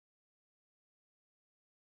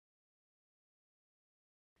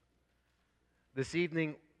This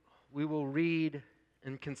evening, we will read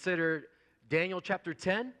and consider Daniel chapter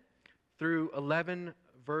 10 through 11,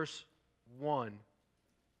 verse 1.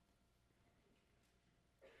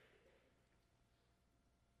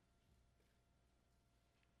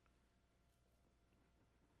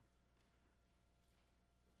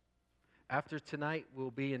 After tonight, we'll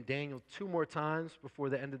be in Daniel two more times before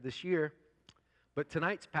the end of this year. But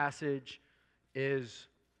tonight's passage is,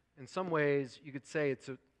 in some ways, you could say it's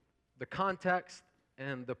the context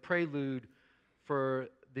and the prelude for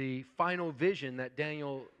the final vision that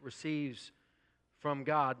Daniel receives from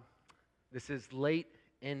God. This is late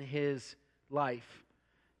in his life,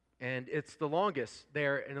 and it's the longest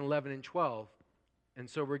there in 11 and 12. And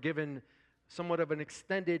so we're given somewhat of an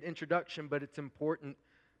extended introduction, but it's important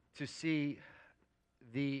to see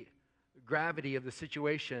the gravity of the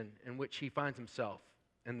situation in which he finds himself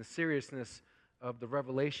and the seriousness of the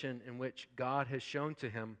revelation in which God has shown to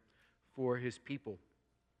him for his people.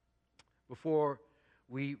 Before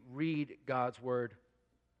we read God's word,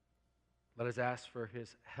 let us ask for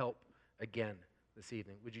his help again this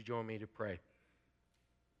evening. Would you join me to pray?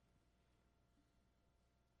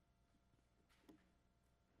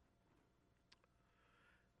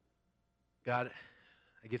 God,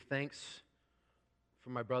 I give thanks for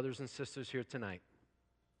my brothers and sisters here tonight.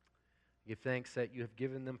 I give thanks that you have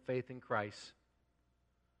given them faith in Christ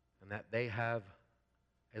and that they have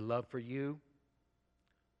a love for you,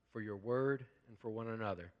 for your word, and for one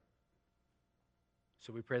another.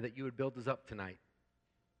 So we pray that you would build us up tonight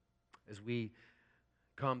as we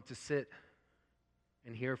come to sit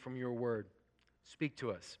and hear from your word. Speak to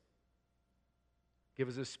us. Give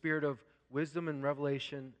us a spirit of wisdom and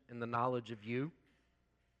revelation in the knowledge of you,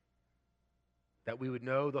 that we would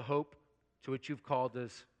know the hope to which you've called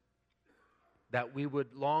us, that we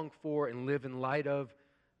would long for and live in light of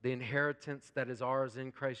the inheritance that is ours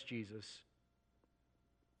in Christ Jesus,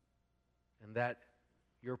 and that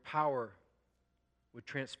your power would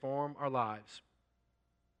transform our lives,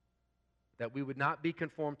 that we would not be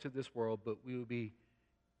conformed to this world, but we would be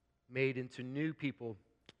made into new people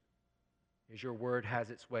as your word has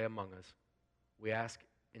its way among us. We ask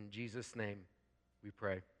in Jesus' name, we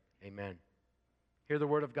pray. Amen. Hear the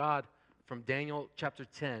word of God from Daniel chapter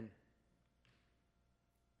 10.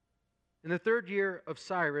 In the 3rd year of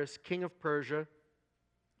Cyrus, king of Persia,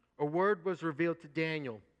 a word was revealed to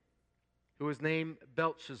Daniel, who was named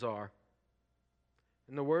Belshazzar.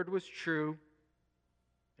 And the word was true,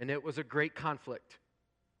 and it was a great conflict.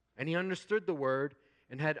 And he understood the word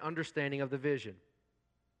and had understanding of the vision.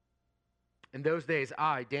 In those days,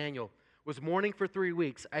 I, Daniel, was mourning for 3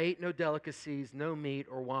 weeks. I ate no delicacies, no meat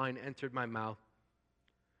or wine entered my mouth,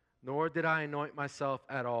 nor did I anoint myself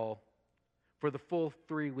at all for the full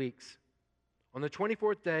 3 weeks. On the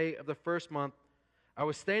 24th day of the first month, I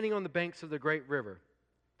was standing on the banks of the great river,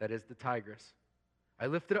 that is the Tigris. I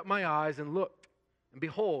lifted up my eyes and looked, and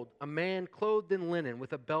behold, a man clothed in linen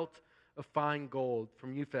with a belt of fine gold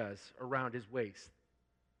from Uphaz around his waist.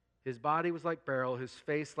 His body was like beryl, his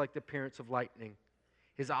face like the appearance of lightning,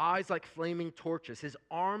 his eyes like flaming torches, his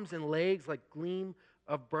arms and legs like gleam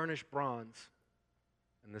of burnished bronze,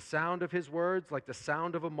 and the sound of his words like the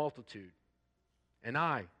sound of a multitude. And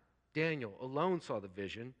I, Daniel, alone saw the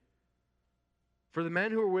vision. For the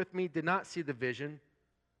men who were with me did not see the vision,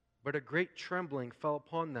 but a great trembling fell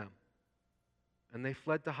upon them, and they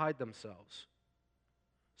fled to hide themselves.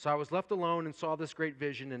 So I was left alone and saw this great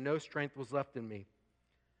vision, and no strength was left in me.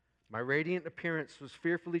 My radiant appearance was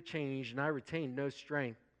fearfully changed, and I retained no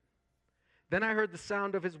strength. Then I heard the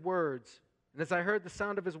sound of his words, and as I heard the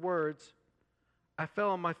sound of his words, I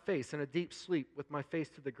fell on my face in a deep sleep with my face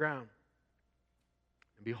to the ground.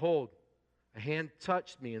 And behold, a hand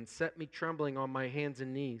touched me and set me trembling on my hands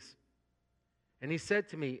and knees. And he said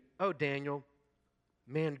to me, "O Daniel,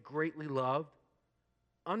 man greatly loved,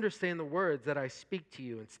 understand the words that I speak to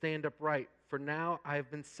you and stand upright, for now I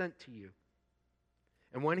have been sent to you."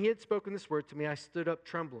 And when he had spoken this word to me, I stood up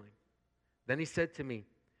trembling. Then he said to me,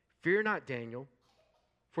 "Fear not, Daniel,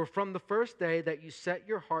 for from the first day that you set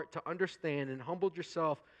your heart to understand and humbled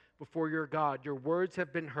yourself before your God, your words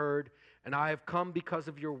have been heard, and I have come because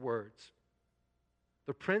of your words.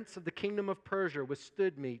 The prince of the kingdom of Persia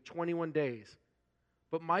withstood me 21 days,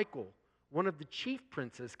 but Michael, one of the chief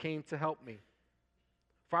princes, came to help me.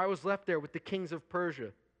 For I was left there with the kings of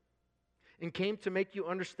Persia, and came to make you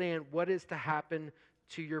understand what is to happen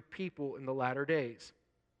to your people in the latter days.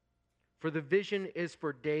 For the vision is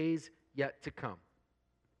for days yet to come."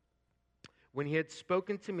 When he had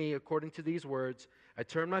spoken to me according to these words, I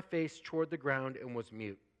turned my face toward the ground and was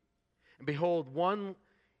mute. And behold, one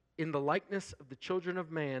in the likeness of the children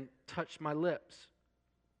of man touched my lips.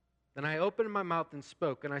 Then I opened my mouth and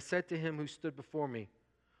spoke, and I said to him who stood before me,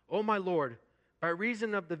 O my Lord, by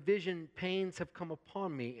reason of the vision, pains have come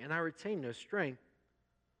upon me, and I retain no strength.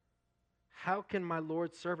 How can my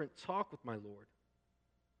Lord's servant talk with my Lord?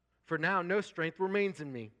 For now no strength remains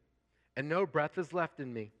in me, and no breath is left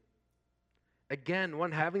in me. Again,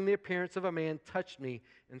 one having the appearance of a man touched me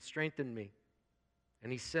and strengthened me.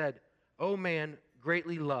 And he said, O man,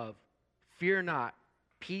 greatly loved, fear not,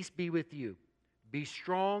 peace be with you. Be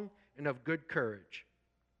strong and of good courage.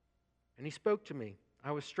 And he spoke to me.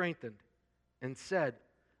 I was strengthened, and said,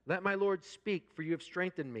 Let my Lord speak, for you have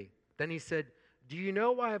strengthened me. Then he said, Do you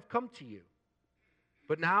know why I have come to you?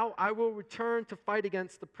 But now I will return to fight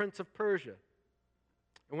against the prince of Persia.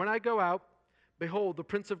 And when I go out, behold, the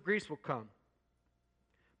prince of Greece will come.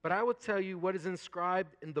 But I will tell you what is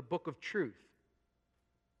inscribed in the book of truth.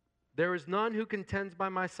 There is none who contends by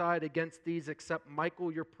my side against these except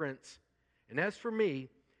Michael your prince. And as for me,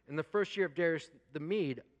 in the first year of Darius the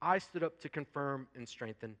Mede, I stood up to confirm and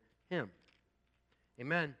strengthen him.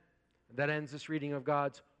 Amen. That ends this reading of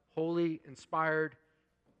God's holy, inspired,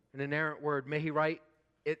 and inerrant word. May he write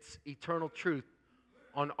its eternal truth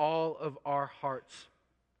on all of our hearts.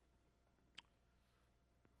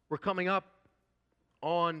 We're coming up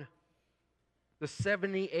on the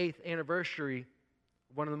 78th anniversary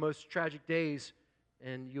of one of the most tragic days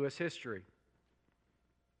in U.S. history.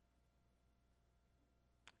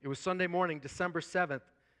 It was Sunday morning, December 7th,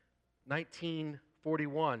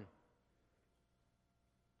 1941.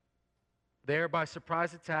 There, by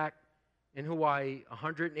surprise attack in Hawaii,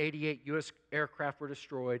 188 U.S. aircraft were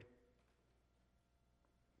destroyed.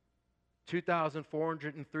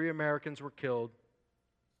 2,403 Americans were killed,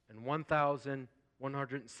 and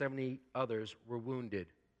 1,170 others were wounded.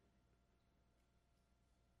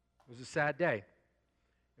 It was a sad day.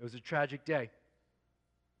 It was a tragic day.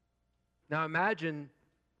 Now imagine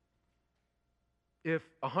if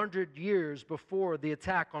 100 years before the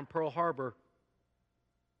attack on Pearl Harbor,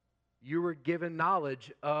 you were given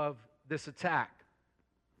knowledge of this attack.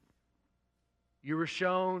 You were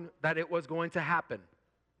shown that it was going to happen.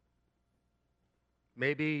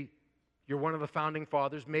 Maybe you're one of the founding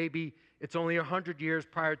fathers. Maybe it's only 100 years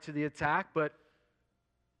prior to the attack, but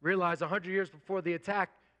realize 100 years before the attack,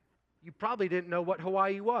 you probably didn't know what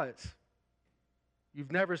Hawaii was.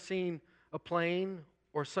 You've never seen a plane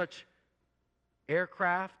or such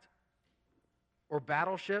aircraft or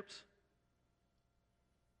battleships,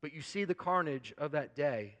 but you see the carnage of that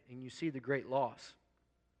day, and you see the great loss.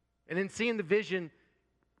 And in seeing the vision,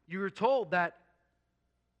 you were told that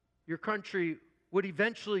your country would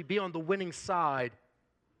eventually be on the winning side,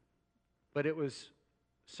 but it was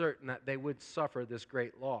certain that they would suffer this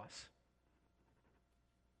great loss.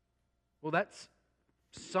 Well, that's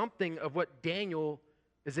something of what Daniel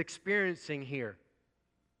is experiencing here.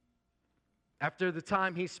 After the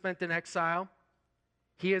time he spent in exile,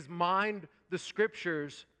 he has mined the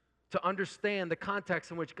scriptures to understand the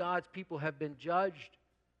context in which God's people have been judged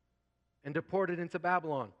and deported into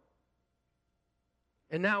Babylon.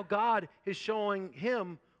 And now God is showing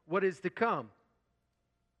him what is to come,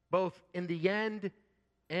 both in the end,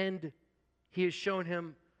 and he has shown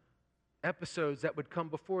him episodes that would come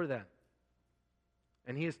before them.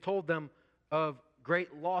 And he has told them of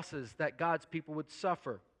great losses that God's people would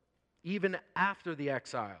suffer, even after the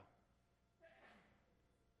exile.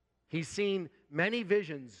 He's seen many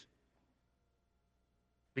visions,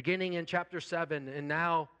 beginning in chapter 7, and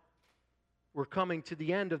now we're coming to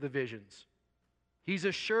the end of the visions. He's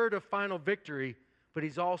assured of final victory, but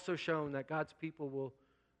he's also shown that God's people will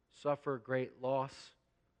suffer great loss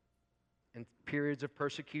and periods of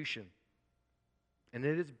persecution. And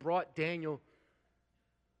it has brought Daniel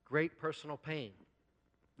great personal pain,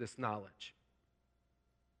 this knowledge.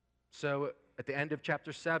 So at the end of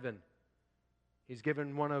chapter 7, he's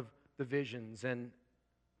given one of the visions, and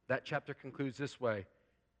that chapter concludes this way.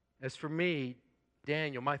 As for me,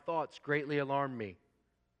 Daniel, my thoughts greatly alarmed me.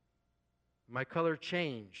 My color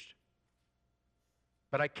changed,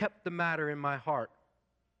 but I kept the matter in my heart.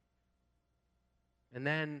 And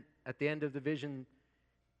then at the end of the vision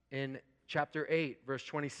in chapter 8, verse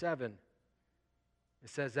 27, it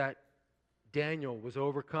says that Daniel was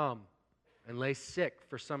overcome and lay sick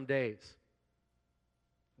for some days.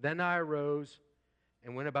 Then I arose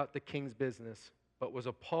and went about the king's business, but was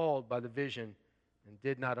appalled by the vision and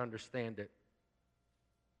did not understand it.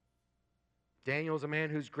 Daniel is a man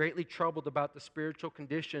who's greatly troubled about the spiritual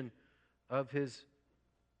condition of his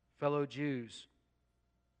fellow Jews.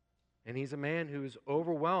 And he's a man who is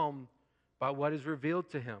overwhelmed by what is revealed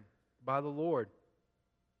to him by the Lord.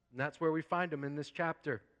 And that's where we find him in this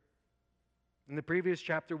chapter. In the previous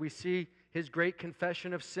chapter, we see his great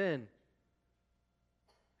confession of sin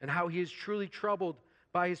and how he is truly troubled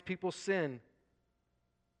by his people's sin.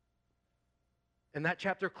 And that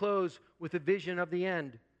chapter closed with a vision of the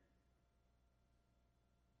end.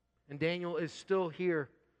 And Daniel is still here,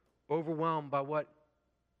 overwhelmed by what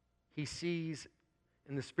he sees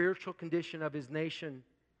in the spiritual condition of his nation,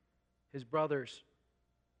 his brothers,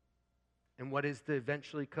 and what is to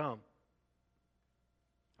eventually come.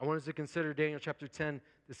 I want us to consider Daniel chapter 10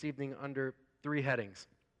 this evening under 3 headings.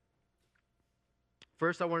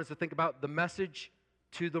 First, I want us to think about the message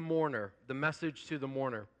to the mourner, the message to the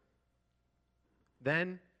mourner.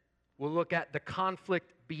 Then, we'll look at the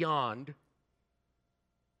conflict beyond.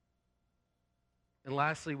 And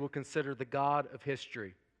lastly, we'll consider the God of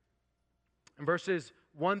history. In verses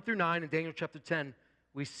 1 through 9 in Daniel chapter 10,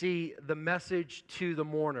 we see the message to the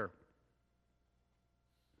mourner.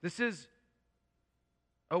 This is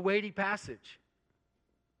a weighty passage.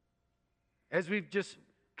 As we've just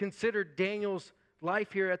considered Daniel's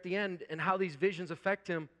life here at the end and how these visions affect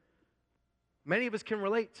him, many of us can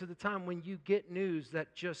relate to the time when you get news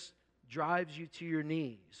that just drives you to your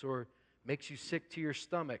knees or makes you sick to your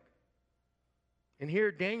stomach. And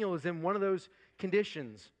here Daniel is in one of those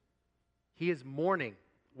conditions. He is mourning.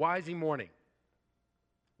 Why is he mourning?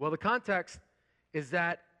 Well, the context is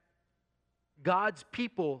that God's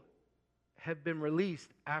people have been released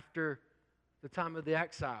after the time of the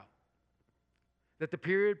exile. That the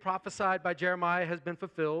period prophesied by Jeremiah has been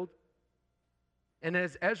fulfilled. And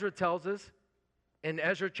as Ezra tells us in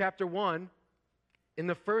Ezra chapter 1, in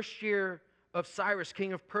the first year of Cyrus,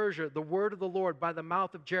 king of Persia, the word of the Lord by the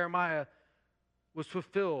mouth of Jeremiah was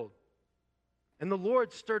fulfilled. And the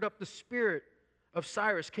Lord stirred up the spirit of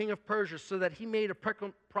Cyrus, king of Persia, so that he made a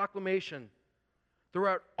proclamation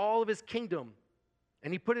throughout all of his kingdom.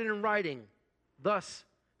 And he put it in writing. Thus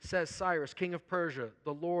says Cyrus, king of Persia,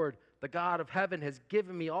 the Lord, the God of heaven, has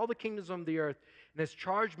given me all the kingdoms of the earth and has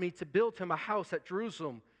charged me to build him a house at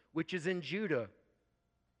Jerusalem, which is in Judah.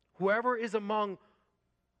 Whoever is among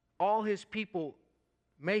all his people,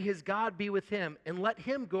 may his God be with him, and let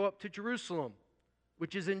him go up to Jerusalem,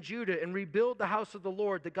 which is in Judah, and rebuild the house of the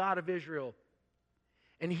Lord, the God of Israel.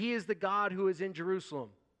 And he is the God who is in Jerusalem.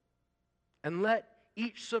 And let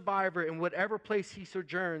each survivor in whatever place he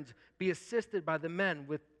sojourns be assisted by the men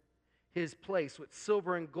with his place, with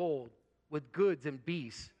silver and gold, with goods and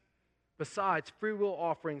beasts, besides freewill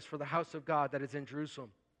offerings for the house of God that is in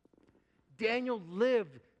Jerusalem. Daniel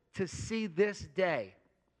lived to see this day.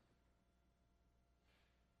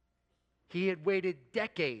 He had waited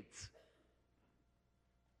decades.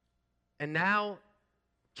 And now,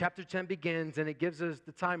 chapter 10 begins, and it gives us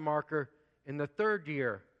the time marker in the 3rd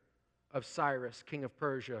year of Cyrus, king of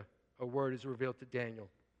Persia. A word is revealed to Daniel.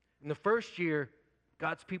 In the 1st year,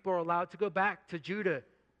 God's people are allowed to go back to Judah.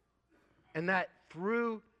 And that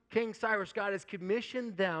through King Cyrus, God has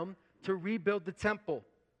commissioned them to rebuild the temple.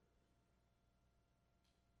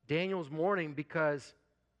 Daniel's mourning because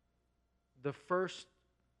the first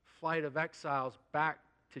flight of exiles back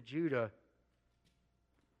to Judah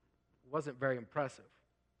wasn't very impressive.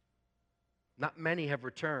 Not many have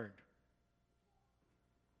returned.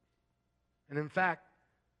 And in fact,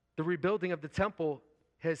 the rebuilding of the temple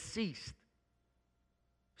has ceased.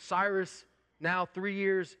 Cyrus, now 3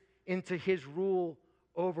 years into his rule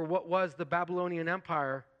over what was the Babylonian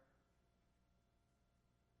Empire,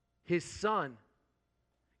 his son,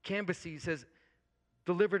 Cambyses, has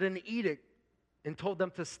delivered an edict and told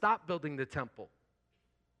them to stop building the temple.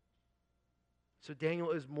 So Daniel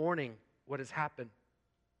is mourning what has happened.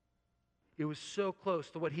 It was so close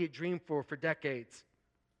to what he had dreamed for decades.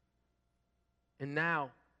 And now,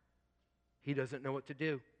 he doesn't know what to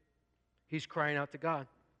do. He's crying out to God.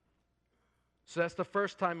 So that's the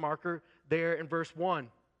first time marker there in verse 1.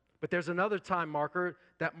 But there's another time marker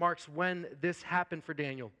that marks when this happened for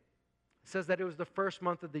Daniel. It says that it was the first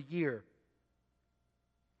month of the year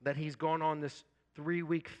that he's gone on this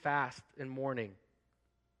 3-week fast and mourning.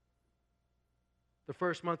 The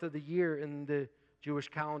first month of the year in the Jewish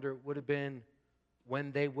calendar would have been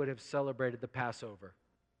when they would have celebrated the Passover.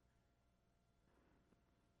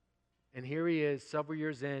 And here he is, several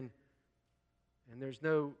years in, and there's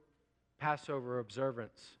no Passover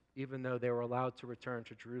observance, even though they were allowed to return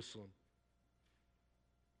to Jerusalem.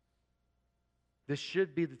 This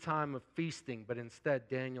should be the time of feasting, but instead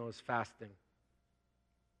Daniel is fasting.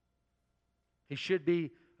 He should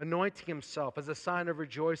be anointing himself as a sign of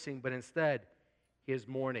rejoicing, but instead he is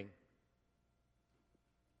mourning.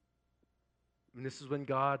 And this is when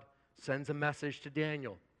God sends a message to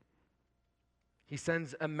Daniel. He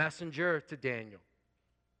sends a messenger to Daniel.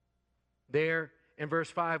 There in verse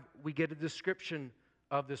 5, we get a description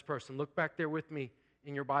of this person. Look back there with me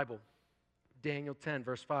in your Bible. Daniel 10,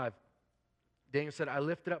 verse 5. Daniel said, I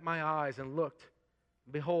lifted up my eyes and looked.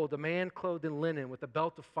 Behold, a man clothed in linen with a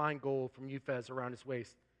belt of fine gold from Uphaz around his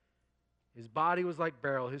waist. His body was like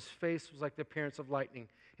beryl. His face was like the appearance of lightning.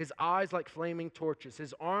 His eyes like flaming torches.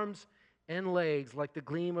 His arms and legs like the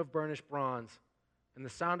gleam of burnished bronze. And the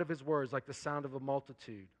sound of his words like the sound of a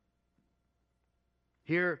multitude.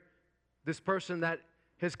 Here, this person that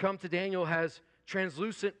has come to Daniel has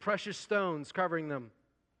translucent precious stones covering them.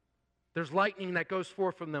 There's lightning that goes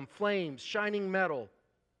forth from them, flames, shining metal.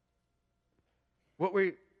 What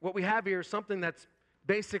we have here is something that's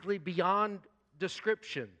basically beyond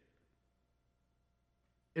description.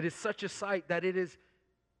 It is such a sight that it is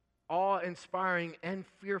awe-inspiring and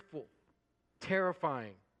fearful,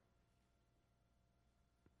 terrifying.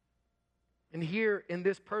 And here in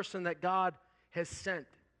this person that God has sent,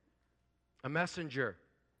 a messenger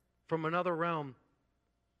from another realm,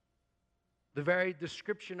 the very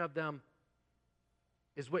description of them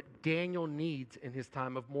is what Daniel needs in his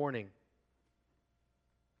time of mourning.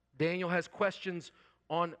 Daniel has questions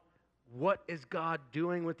on what is God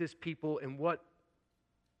doing with his people and what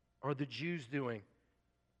are the Jews doing.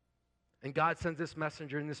 And God sends this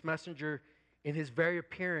messenger, and this messenger in his very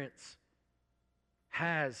appearance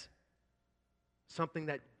has something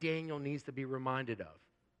that Daniel needs to be reminded of.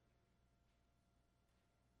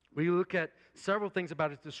 We look at several things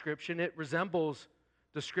about its description. It resembles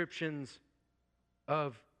descriptions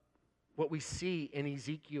of what we see in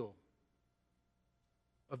Ezekiel,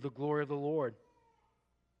 of the glory of the Lord.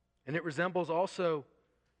 And it resembles also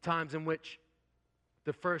times in which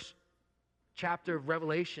the first chapter of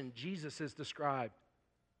Revelation, Jesus is described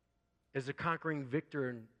as a conquering victor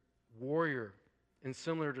and warrior in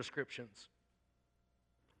similar descriptions.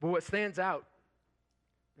 But what stands out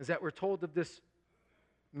is that we're told of this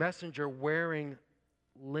messenger wearing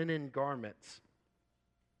linen garments.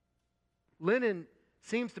 Linen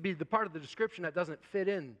seems to be the part of the description that doesn't fit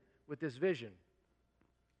in with this vision.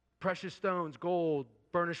 Precious stones, gold,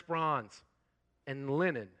 burnished bronze, and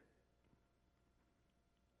linen.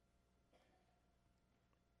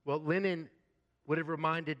 Well, linen would have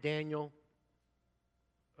reminded Daniel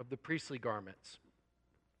of the priestly garments.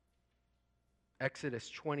 Exodus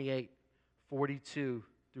 28, 42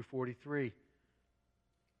 through 43,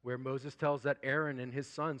 where Moses tells that Aaron and his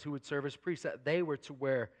sons who would serve as priests, that they were to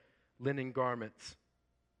wear linen garments.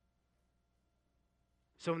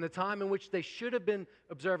 So in the time in which they should have been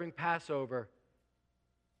observing Passover,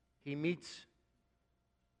 he meets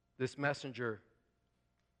this messenger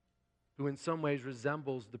who in some ways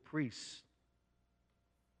resembles the priests,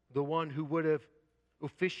 the one who would have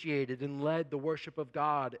officiated and led the worship of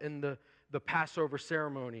God in the Passover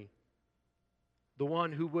ceremony, the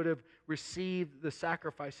one who would have received the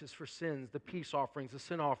sacrifices for sins, the peace offerings, the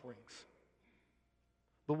sin offerings,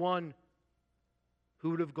 the one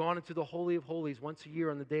who would have gone into the Holy of Holies once a year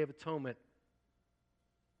on the Day of Atonement.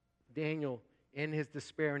 Daniel, in his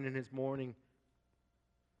despair and in his mourning,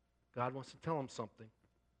 God wants to tell him something.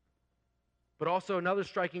 But also another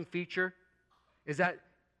striking feature is that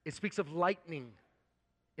it speaks of lightning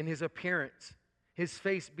in his appearance, his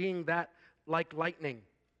face being that like lightning.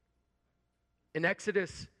 In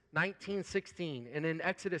Exodus 19:16 and in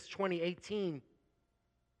Exodus 20:18,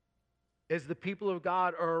 as the people of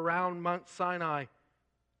God are around Mount Sinai,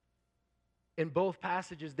 in both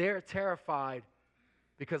passages, they're terrified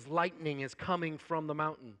because lightning is coming from the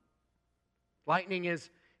mountain. Lightning is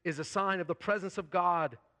a sign of the presence of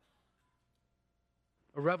God,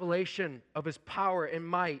 a revelation of his power and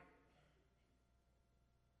might.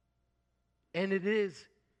 And it is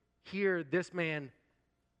here this man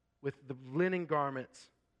with the linen garments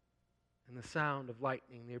and the sound of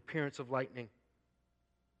lightning, the appearance of lightning.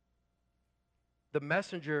 The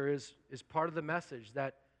messenger is part of the message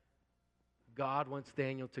that God wants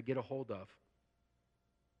Daniel to get a hold of.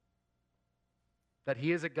 That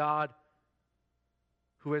he is a God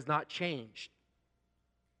who has not changed.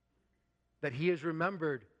 That he has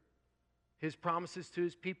remembered his promises to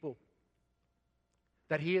his people.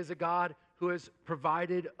 That he is a God who has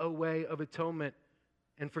provided a way of atonement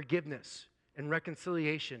and forgiveness and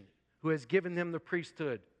reconciliation, who has given them the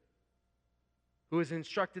priesthood, who has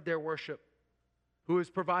instructed their worship, who has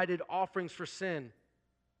provided offerings for sin,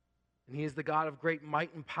 and he is the God of great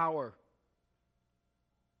might and power.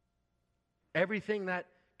 Everything that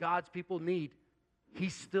God's people need, he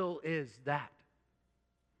still is that.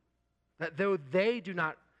 That though they do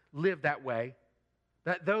not live that way,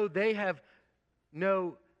 that though they have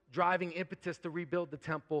no driving impetus to rebuild the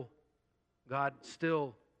temple, God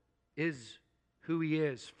still is who he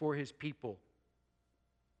is for his people.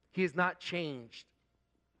 He has not changed.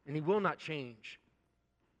 and he will not change.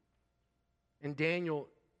 And Daniel,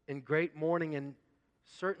 in great mourning and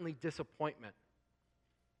certainly disappointment,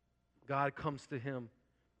 God comes to him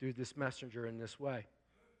through this messenger in this way.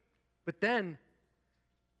 But then,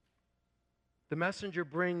 the messenger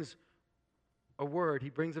brings a word, he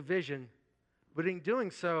brings a vision, but in doing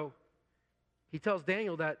so, he tells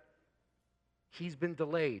Daniel that he's been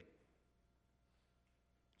delayed.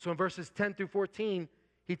 So in verses 10 through 14,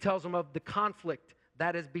 he tells him of the conflict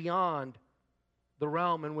that is beyond the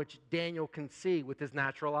realm in which Daniel can see with his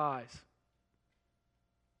natural eyes.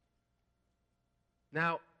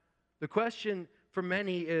 Now, the question for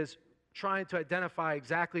many is trying to identify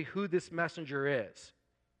exactly who this messenger is.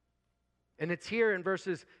 And it's here in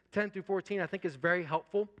verses 10 through 14, I think is very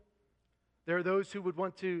helpful. There are those who would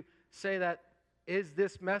want to say that, is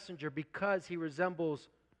this messenger because he resembles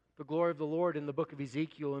the glory of the Lord in the book of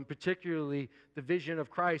Ezekiel, and particularly the vision of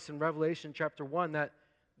Christ in Revelation chapter 1, that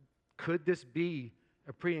could this be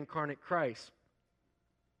a pre-incarnate Christ?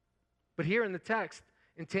 But here in the text,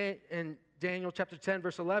 in Daniel chapter 10,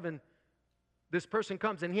 verse 11, this person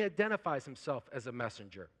comes and he identifies himself as a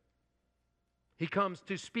messenger. He comes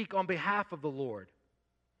to speak on behalf of the Lord.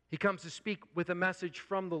 He comes to speak with a message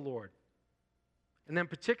from the Lord. And then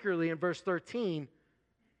particularly in verse 13,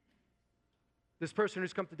 this person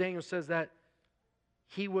who's come to Daniel says that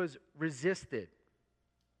he was resisted.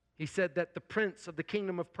 He said that the prince of the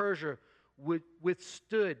kingdom of Persia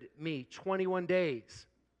withstood me 21 days.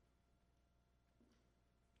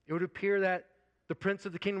 It would appear that the prince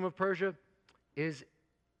of the kingdom of Persia is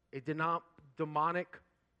a demonic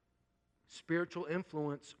spiritual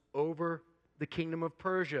influence over the kingdom of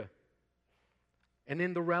Persia. And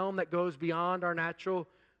in the realm that goes beyond our natural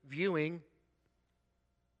viewing,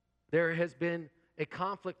 there has been a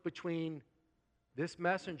conflict between this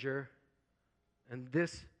messenger and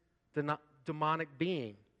this demonic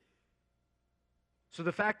being. So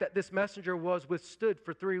the fact that this messenger was withstood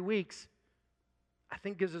for 3 weeks, I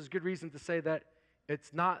think gives us good reason to say that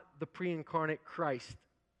it's not the pre-incarnate Christ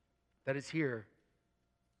that is here.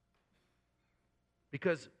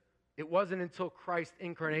 Because it wasn't until Christ's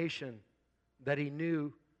incarnation that he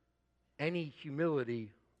knew any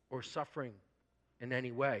humility or suffering in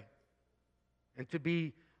any way. And to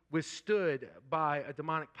be withstood by a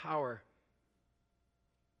demonic power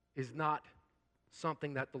is not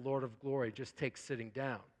something that the Lord of glory just takes sitting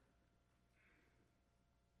down.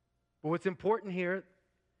 But what's important here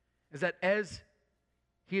is that as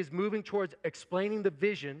he is moving towards explaining the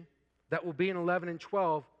vision that will be in 11 and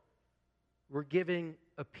 12, we're giving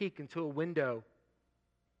a peek into a window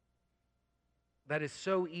that is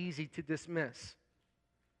so easy to dismiss.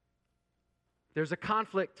 There's a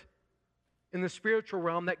conflict in the spiritual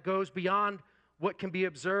realm that goes beyond what can be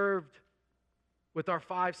observed with our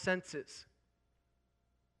 5 senses.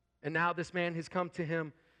 And now this man has come to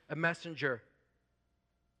him, a messenger.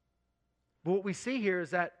 But what we see here is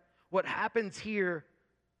that what happens here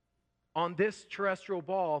on this terrestrial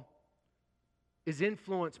ball is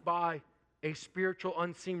influenced by a spiritual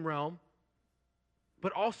unseen realm,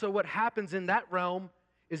 but also what happens in that realm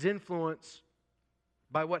is influenced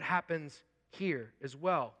by what happens here as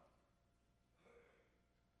well.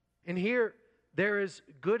 And here, there is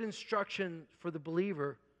good instruction for the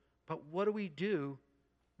believer, but what do we do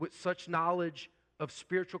with such knowledge of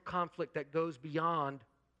spiritual conflict that goes beyond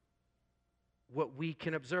what we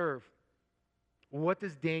can observe? What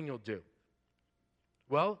does Daniel do?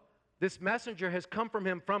 Well, this messenger has come from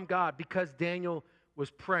him from God because Daniel was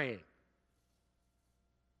praying.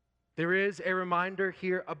 There is a reminder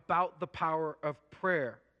here about the power of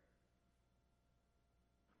prayer.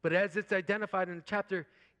 But as it's identified in the chapter,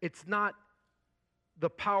 it's not the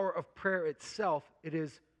power of prayer itself, it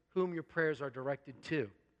is whom your prayers are directed to,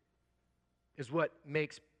 is what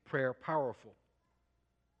makes prayer powerful.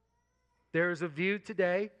 There is a view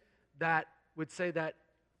today that would say that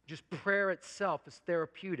just prayer itself is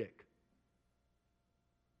therapeutic.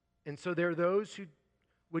 And so there are those who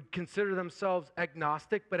would consider themselves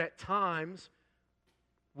agnostic, but at times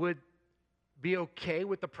would be okay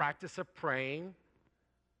with the practice of praying,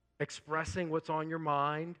 expressing what's on your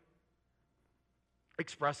mind,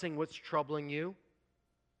 expressing what's troubling you.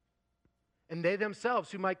 And they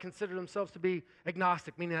themselves, who might consider themselves to be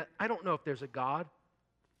agnostic, meaning that I don't know if there's a God.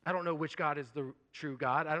 I don't know which God is the true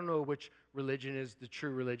God. I don't know which religion is the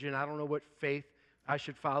true religion. I don't know what faith I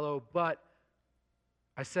should follow, but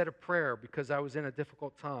I said a prayer because I was in a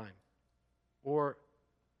difficult time. Or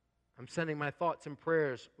I'm sending my thoughts and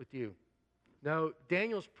prayers with you. No,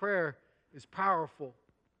 Daniel's prayer is powerful,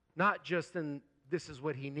 not just in this is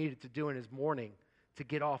what he needed to do in his mourning to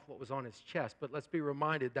get off what was on his chest, but let's be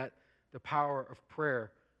reminded that the power of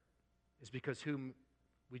prayer is because whom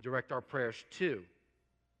we direct our prayers to.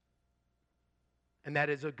 And that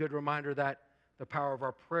is a good reminder that the power of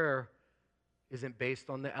our prayer isn't based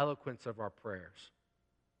on the eloquence of our prayers.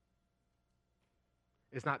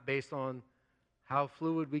 It's not based on how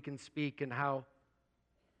fluid we can speak and how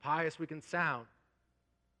pious we can sound,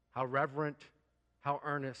 how reverent, how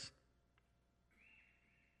earnest.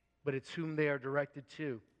 But it's whom they are directed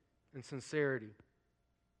to in sincerity.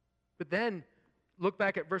 But then, look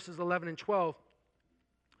back at verses 11 and 12.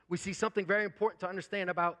 We see something very important to understand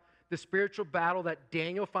about the spiritual battle that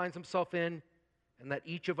Daniel finds himself in and that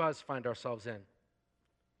each of us find ourselves in.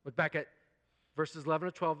 Look back at verses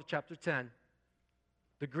 11 to 12 of chapter 10,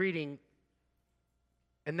 the greeting,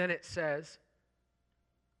 and then it says,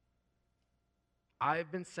 I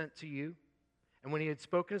have been sent to you. And when he had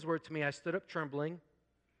spoken his word to me, I stood up trembling.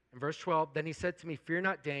 In verse 12, then he said to me, fear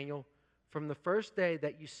not, Daniel, from the first day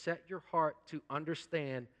that you set your heart to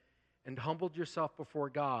understand and humbled yourself before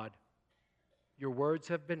God, your words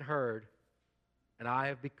have been heard, and I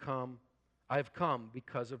have come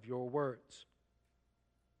because of your words.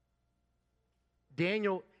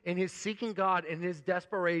 Daniel, in his seeking God, in his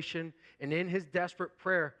desperation, and in his desperate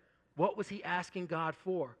prayer, what was he asking God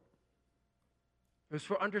for? It was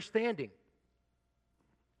for understanding.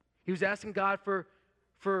 He was asking God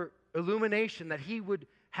for illumination, that he would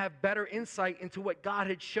have better insight into what God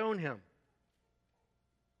had shown him.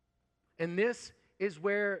 And this is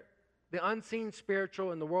where the unseen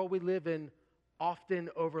spiritual and the world we live in often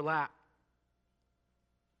overlap.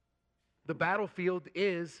 The battlefield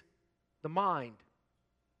is the mind.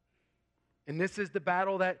 And this is the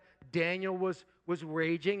battle that Daniel was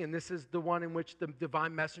raging, and this is the one in which the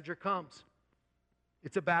divine messenger comes.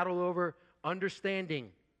 It's a battle over understanding.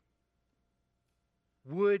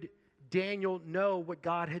 Would Daniel know what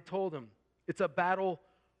God had told him? It's a battle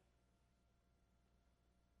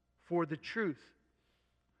for the truth,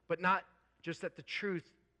 but not just that the truth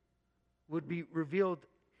would be revealed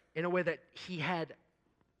in a way that he had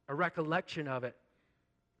a recollection of it,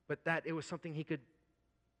 but that it was something he could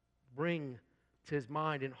bring to his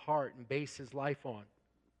mind and heart and base his life on.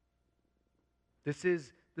 This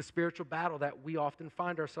is the spiritual battle that we often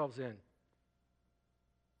find ourselves in.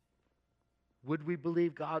 Would we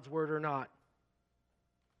believe God's word or not?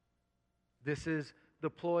 This is the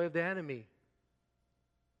ploy of the enemy.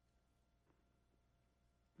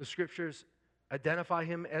 The scriptures identify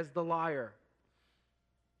him as the liar.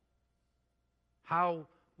 How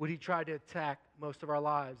would he try to attack most of our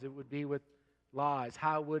lives? It would be with lies.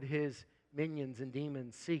 How would his minions and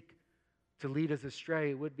demons seek to lead us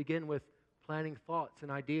astray? It would begin with planting thoughts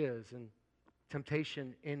and ideas and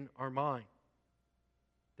temptation in our mind.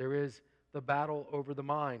 There is the battle over the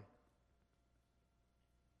mind.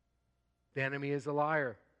 The enemy is a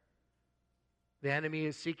liar. The enemy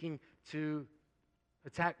is seeking to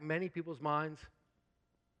attack many people's minds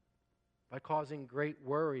by causing great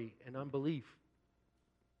worry and unbelief.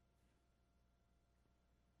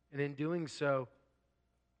 And in doing so,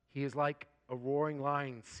 he is like a roaring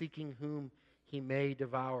lion seeking whom he may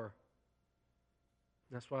devour.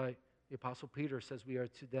 And that's why the Apostle Peter says we are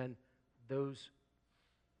to then those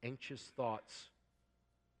anxious thoughts,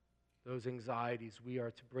 those anxieties, we are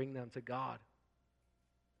to bring them to God.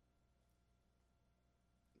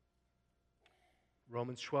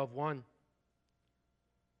 Romans 12:1,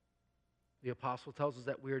 the apostle tells us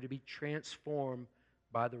that we are to be transformed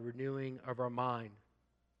by the renewing of our mind.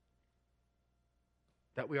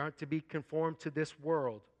 That we aren't to be conformed to this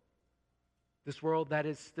world that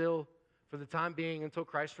is still, for the time being, until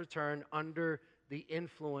Christ's return, under the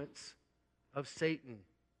influence of Satan.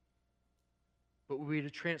 But we are to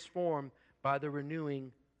transform by the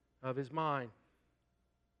renewing of his mind.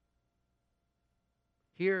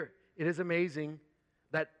 Here, it is amazing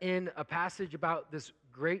that in a passage about this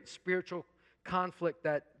great spiritual conflict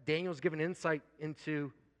that Daniel's given insight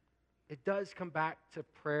into, it does come back to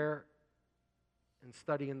prayer and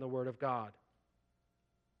studying the Word of God.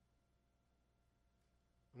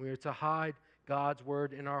 We are to hide God's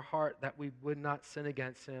Word in our heart that we would not sin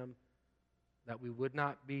against Him, that we would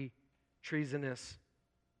not be treasonous,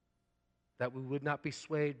 that we would not be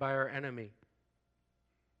swayed by our enemy.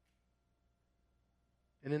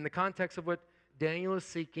 And in the context of what Daniel is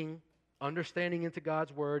seeking, understanding into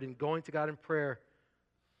God's Word and going to God in prayer,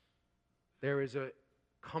 there is a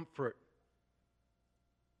comfort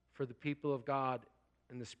for the people of God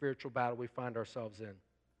in the spiritual battle we find ourselves in.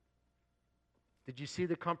 Did you see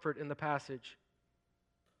the comfort in the passage?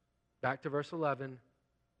 Back to verse 11.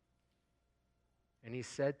 And he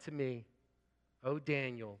said to me, O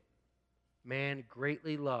Daniel, man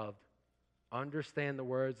greatly loved, understand the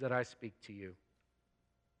words that I speak to you.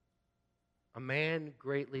 a man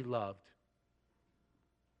greatly loved.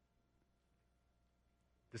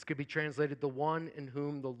 This could be translated, the one in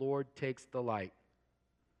whom the Lord takes delight.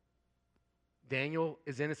 Daniel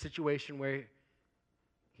is in a situation where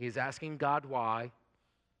he is asking God why.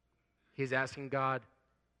 He's asking God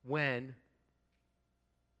when.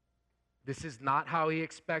 This is not how he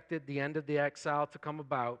expected the end of the exile to come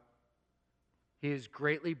about. He is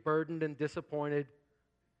greatly burdened and disappointed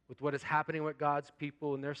with what is happening with God's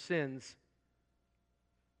people and their sins.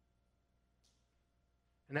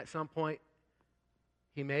 And at some point,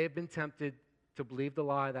 he may have been tempted to believe the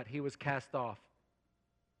lie that he was cast off.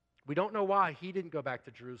 We don't know why he didn't go back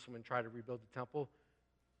to Jerusalem and try to rebuild the temple.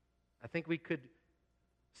 I think we could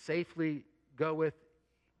safely go with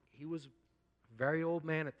he was a very old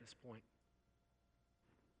man at this point.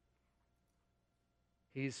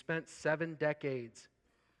 He's spent 7 decades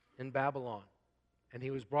in Babylon, and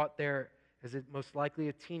he was brought there as most likely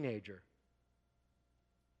a teenager.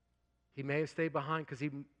 He may have stayed behind because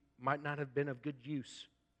he might not have been of good use.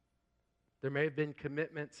 There may have been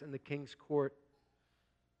commitments in the king's court.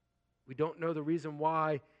 We don't know the reason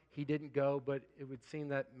why he didn't go, but it would seem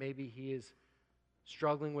that maybe he is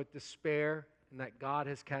struggling with despair and that God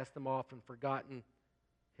has cast him off and forgotten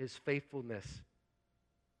his faithfulness.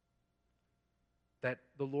 That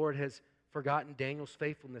the Lord has forgotten Daniel's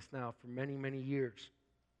faithfulness now for many, many years.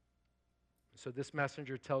 So this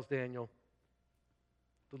messenger tells Daniel,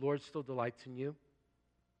 the Lord still delights in you.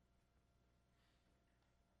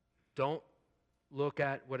 Don't look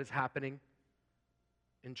at what is happening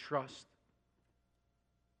and trust.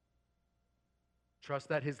 Trust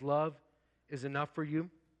that his love is enough for you.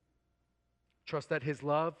 Trust that his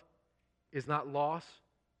love is not lost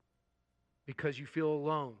because you feel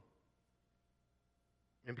alone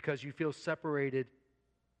and because you feel separated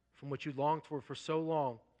from what you longed for so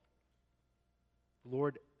long. The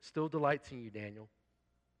Lord still delights in you, Daniel.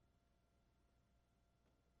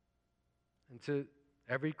 And to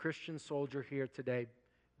every Christian soldier here today,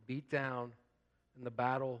 beat down in the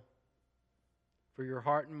battle for your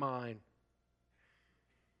heart and mind,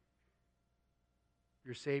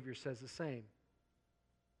 your Savior says the same.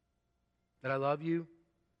 That I love you,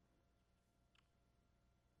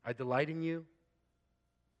 I delight in you,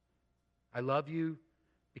 I love you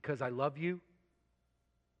because I love you,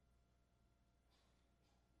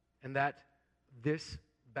 and that this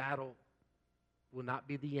battle will not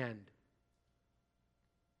be the end.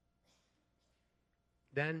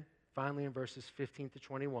 Then, finally, in verses 15 to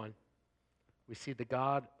 21, we see the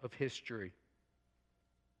God of history.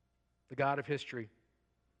 The God of history.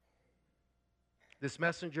 This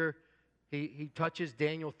messenger, he touches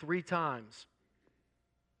Daniel 3 times.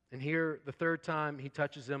 And here, the 3rd time he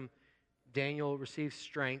touches him, Daniel receives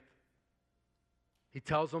strength. He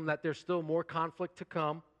tells him that there's still more conflict to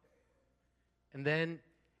come. And then,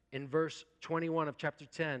 in verse 21 of chapter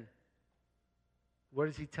 10, what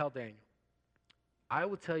does he tell Daniel? I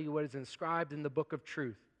will tell you what is inscribed in the book of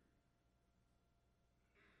truth.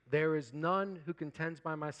 There is none who contends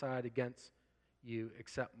by my side against you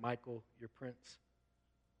except Michael, your prince.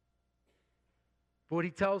 But what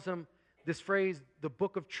he tells him, this phrase, the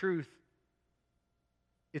book of truth,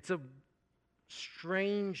 it's a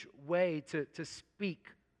strange way to speak.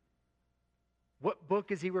 What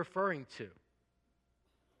book is he referring to?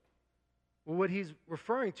 Well, what he's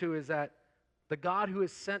referring to is that the God who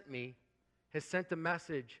has sent me has sent a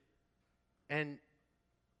message, and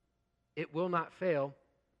it will not fail.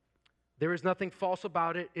 There is nothing false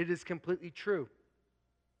about it. It is completely true.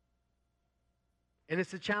 And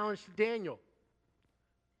it's a challenge to Daniel.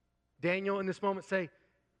 Daniel, in this moment, say,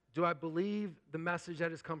 do I believe the message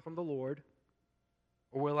that has come from the Lord,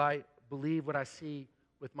 or will I believe what I see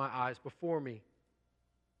with my eyes before me?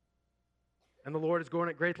 And the Lord is going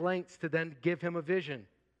at great lengths to then give him a vision.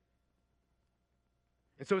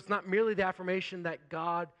 And so it's not merely the affirmation that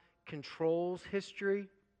God controls history,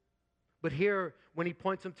 but here, when he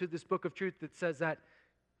points him to this book of truth that says that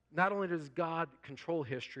not only does God control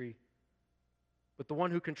history, but the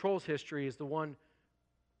one who controls history is the one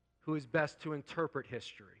who is best to interpret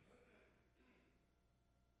history.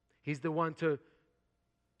 He's the one to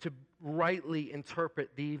rightly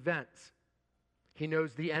interpret the events. He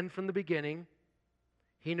knows the end from the beginning.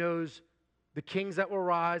 He knows the kings that will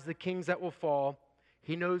rise, the kings that will fall.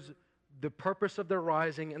 He knows the purpose of their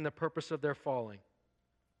rising and the purpose of their falling.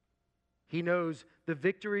 He knows the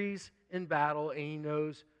victories in battle, and he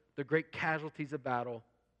knows the great casualties of battle.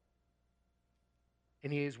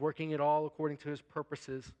 And he is working it all according to his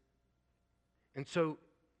purposes. And so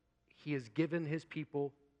he has given his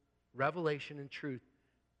people revelation and truth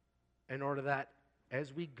in order that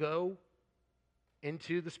as we go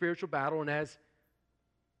into the spiritual battle, and as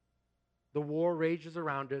the war rages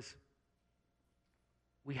around us,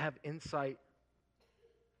 we have insight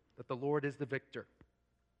that the Lord is the victor,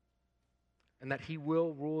 and that he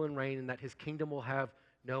will rule and reign, and that his kingdom will have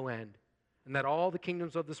no end, and that all the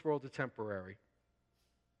kingdoms of this world are temporary.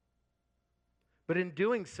 But in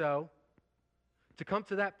doing so, to come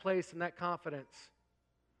to that place and that confidence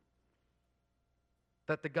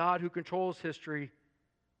that the God who controls history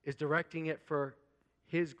is directing it for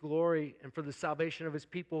his glory and for the salvation of his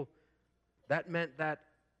people, that meant that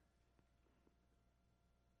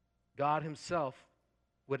God himself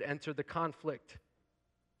would enter the conflict.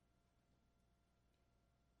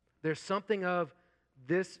 There's something of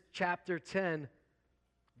this chapter 10,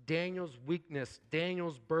 Daniel's weakness,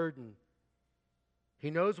 Daniel's burden. He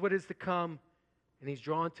knows what is to come, and he's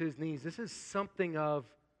drawn to his knees. This is something of,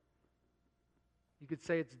 you could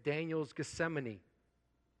say it's Daniel's Gethsemane,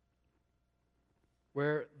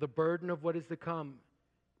 where the burden of what is to come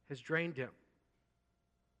has drained him.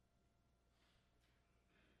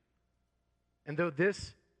 And though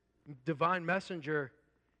this divine messenger,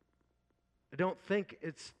 I don't think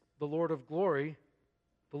it's the Lord of glory.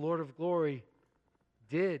 The Lord of glory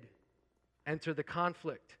did enter the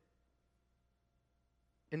conflict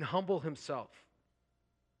and humble himself.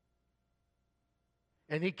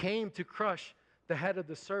 And he came to crush the head of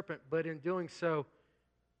the serpent, but in doing so,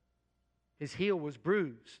 his heel was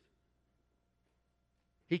bruised.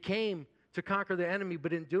 He came to conquer the enemy,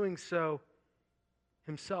 but in doing so,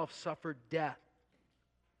 himself suffered death.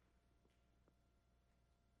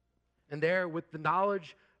 And there, with the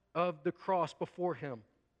knowledge of the cross before him,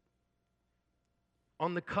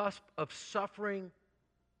 on the cusp of suffering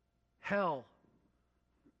hell,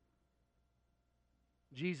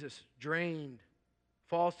 Jesus, drained,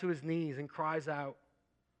 falls to his knees and cries out,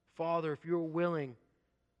 "Father, if you're willing,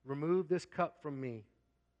 remove this cup from me.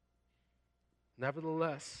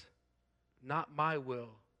 Nevertheless, not my will,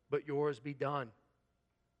 but yours be done."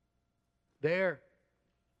 There,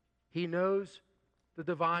 he knows the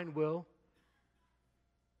divine will,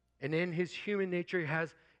 and in his human nature, he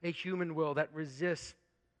has a human will that resists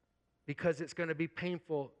because it's going to be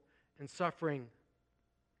painful and suffering,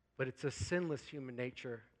 but it's a sinless human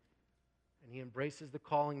nature, and he embraces the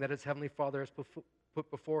calling that his heavenly Father has put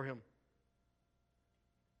before him.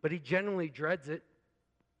 But he genuinely dreads it.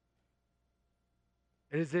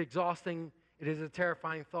 It is exhausting. It is a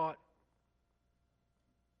terrifying thought.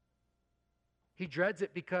 He dreads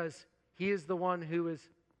it because he is the one who is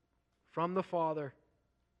from the Father,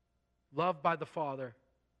 loved by the Father,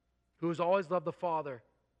 who has always loved the Father.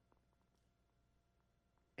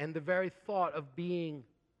 And the very thought of being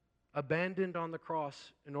abandoned on the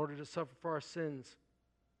cross in order to suffer for our sins,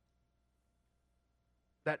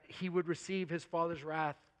 that he would receive his Father's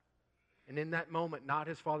wrath, and in that moment, not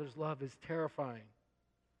his Father's love, is terrifying.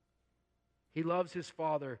 He loves his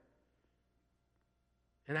Father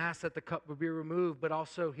and asks that the cup would be removed, but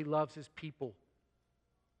also he loves his people,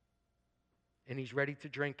 and he's ready to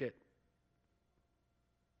drink it.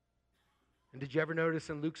 And did you ever notice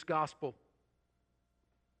in Luke's gospel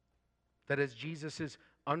that as Jesus is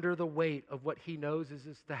under the weight of what he knows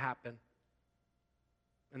is to happen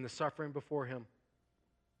and the suffering before him,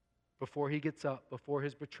 before he gets up, before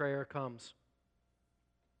his betrayer comes,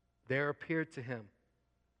 there appeared to him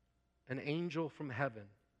an angel from heaven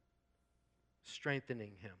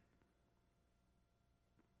strengthening him.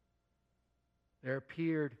 There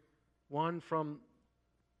appeared one from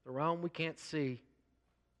the realm we can't see,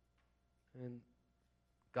 and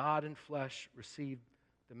God in flesh received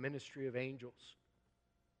the ministry of angels.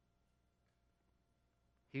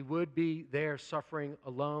 He would be there suffering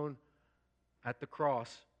alone at the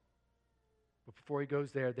cross. But before he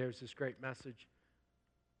goes there, there's this great message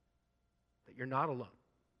that you're not alone.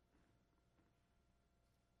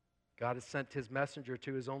 God has sent his messenger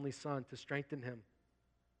to his only Son to strengthen him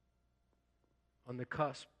on the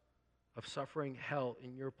cusp of suffering hell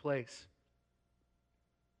in your place.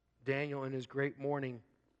 Daniel, in his great mourning,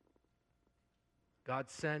 God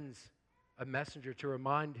sends a messenger to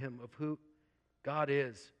remind him of who God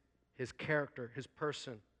is, his character, his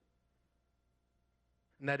person.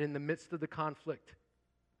 And that in the midst of the conflict,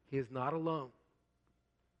 he is not alone.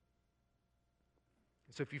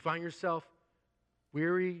 And so if you find yourself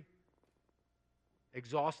weary,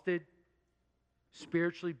 exhausted,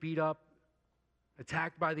 spiritually beat up,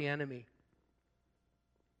 attacked by the enemy,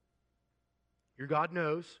 your God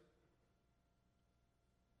knows.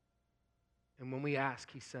 And when we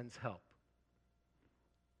ask, he sends help.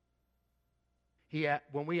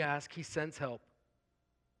 When we ask, he sends help.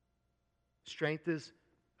 Strength is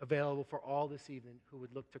available for all this evening who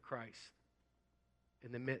would look to Christ.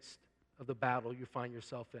 in the midst of the battle you find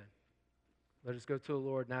yourself in. Let us go to the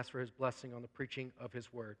Lord and ask for his blessing on the preaching of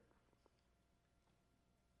his word.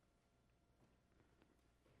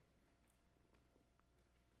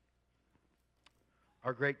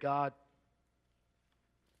 Our great God,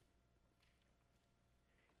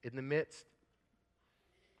 in the midst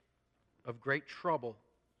of great trouble,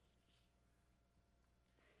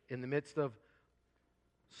 in the midst of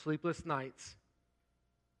sleepless nights,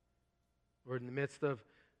 or in the midst of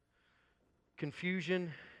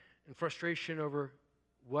confusion and frustration over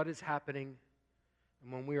what is happening,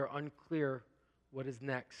 and when we are unclear what is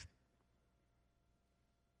next,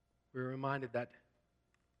 we're reminded that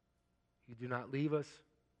you do not leave us,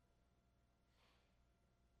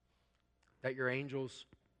 that your angels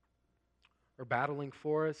are battling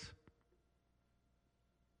for us,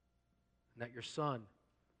 and that your Son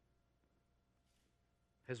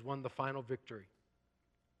has won the final victory.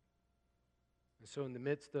 And so in the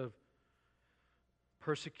midst of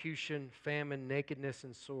persecution, famine, nakedness,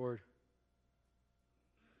 and sword,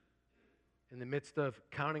 in the midst of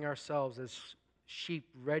counting ourselves as sheep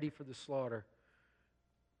ready for the slaughter,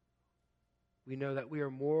 we know that we are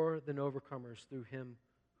more than overcomers through him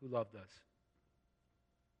who loved us.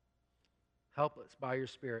 Help us by your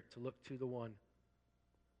Spirit to look to the one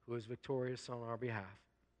who is victorious on our behalf.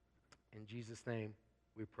 In Jesus' name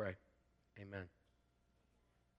we pray. Amen.